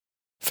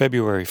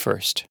February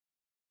 1st,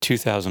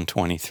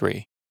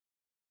 2023,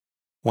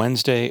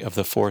 Wednesday of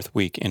the fourth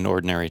week in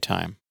Ordinary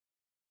Time.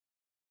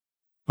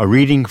 A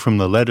reading from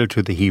the letter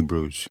to the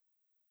Hebrews.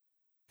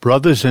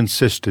 Brothers and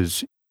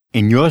sisters,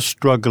 in your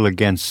struggle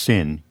against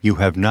sin, you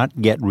have not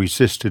yet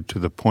resisted to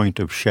the point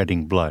of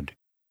shedding blood.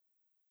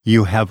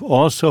 You have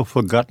also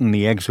forgotten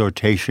the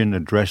exhortation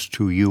addressed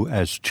to you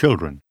as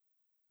children.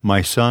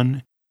 My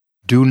son,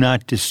 do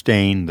not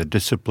disdain the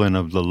discipline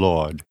of the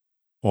Lord,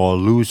 or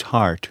lose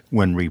heart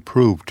when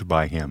reproved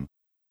by him.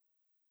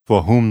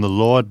 For whom the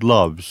Lord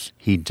loves,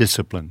 he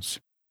disciplines.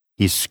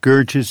 He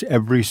scourges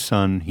every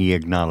son he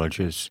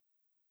acknowledges.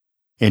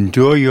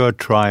 Endure your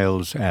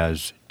trials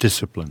as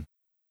discipline.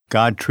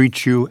 God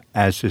treats you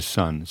as his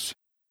sons.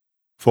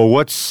 For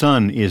what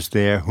son is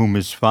there whom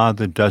his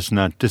father does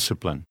not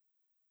discipline?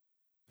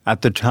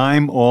 At the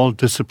time all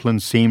discipline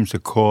seems a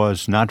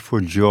cause not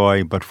for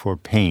joy but for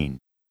pain,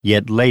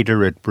 yet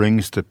later it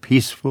brings the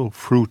peaceful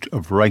fruit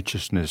of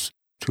righteousness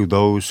to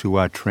those who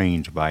are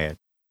trained by it.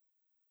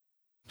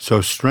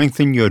 So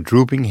strengthen your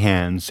drooping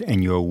hands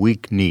and your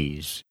weak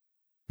knees.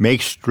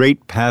 Make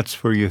straight paths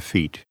for your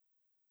feet,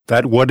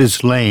 that what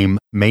is lame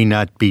may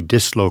not be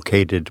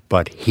dislocated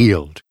but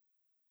healed.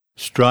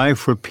 Strive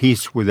for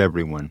peace with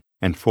everyone,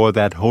 and for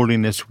that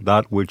holiness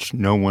without which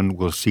no one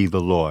will see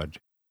the Lord.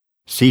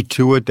 See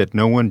to it that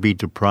no one be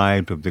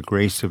deprived of the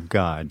grace of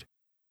God,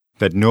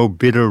 that no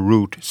bitter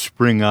root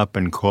spring up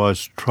and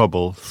cause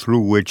trouble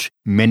through which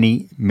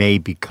many may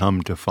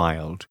become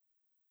defiled.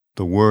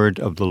 The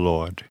word of the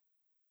Lord.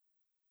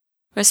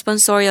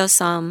 Responsorial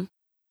Psalm.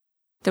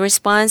 The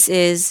response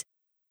is,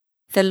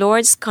 The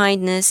Lord's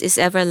kindness is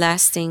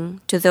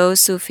everlasting to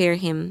those who fear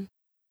him.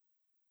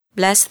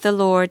 Bless the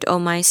Lord, O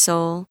my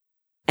soul,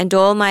 and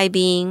all my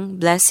being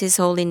bless his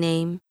holy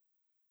name.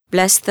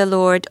 Bless the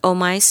Lord, O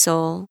my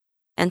soul,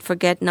 and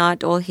forget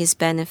not all his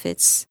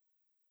benefits.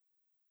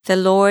 The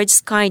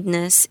Lord's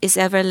kindness is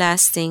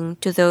everlasting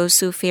to those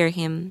who fear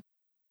him.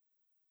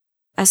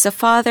 As a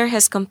father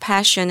has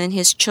compassion on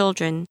his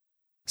children,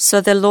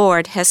 so the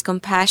Lord has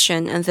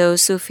compassion on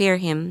those who fear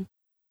him.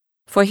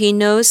 For he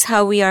knows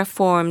how we are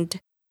formed,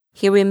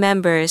 he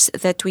remembers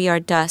that we are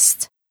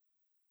dust.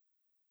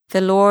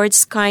 The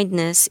Lord's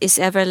kindness is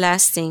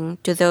everlasting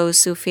to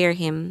those who fear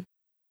him.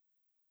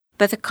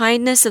 But the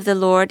kindness of the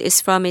Lord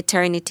is from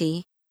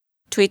eternity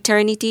to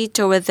eternity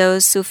toward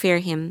those who fear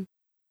him,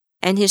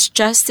 and his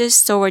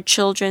justice toward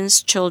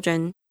children's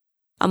children,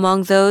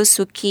 among those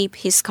who keep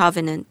his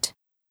covenant.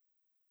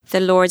 The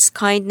Lord's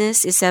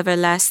kindness is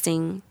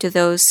everlasting to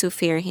those who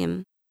fear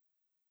him.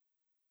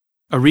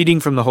 A reading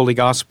from the Holy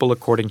Gospel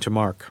according to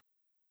Mark.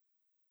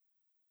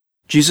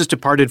 Jesus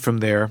departed from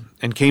there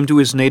and came to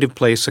his native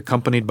place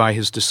accompanied by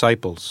his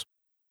disciples.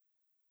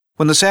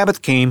 When the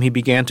Sabbath came, he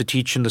began to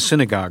teach in the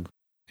synagogue,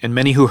 and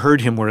many who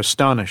heard him were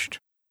astonished.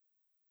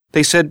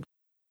 They said,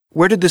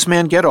 Where did this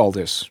man get all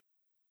this?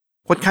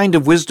 What kind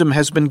of wisdom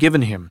has been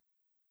given him?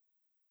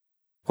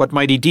 What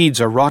mighty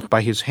deeds are wrought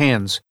by his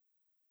hands?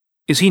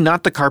 Is he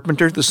not the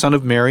carpenter, the son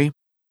of Mary,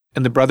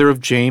 and the brother of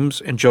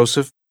James and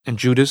Joseph and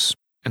Judas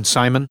and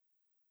Simon?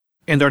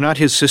 And are not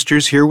his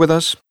sisters here with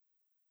us?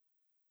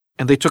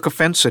 And they took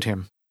offense at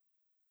him.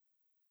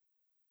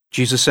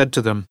 Jesus said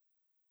to them,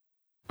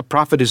 A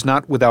prophet is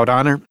not without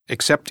honor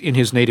except in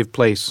his native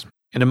place,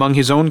 and among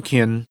his own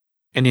kin,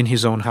 and in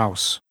his own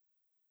house.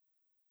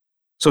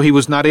 So he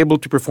was not able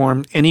to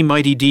perform any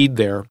mighty deed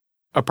there,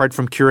 apart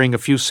from curing a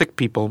few sick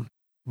people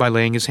by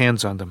laying his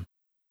hands on them.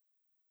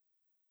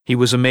 He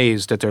was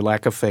amazed at their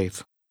lack of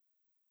faith.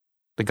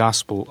 The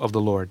Gospel of the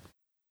Lord.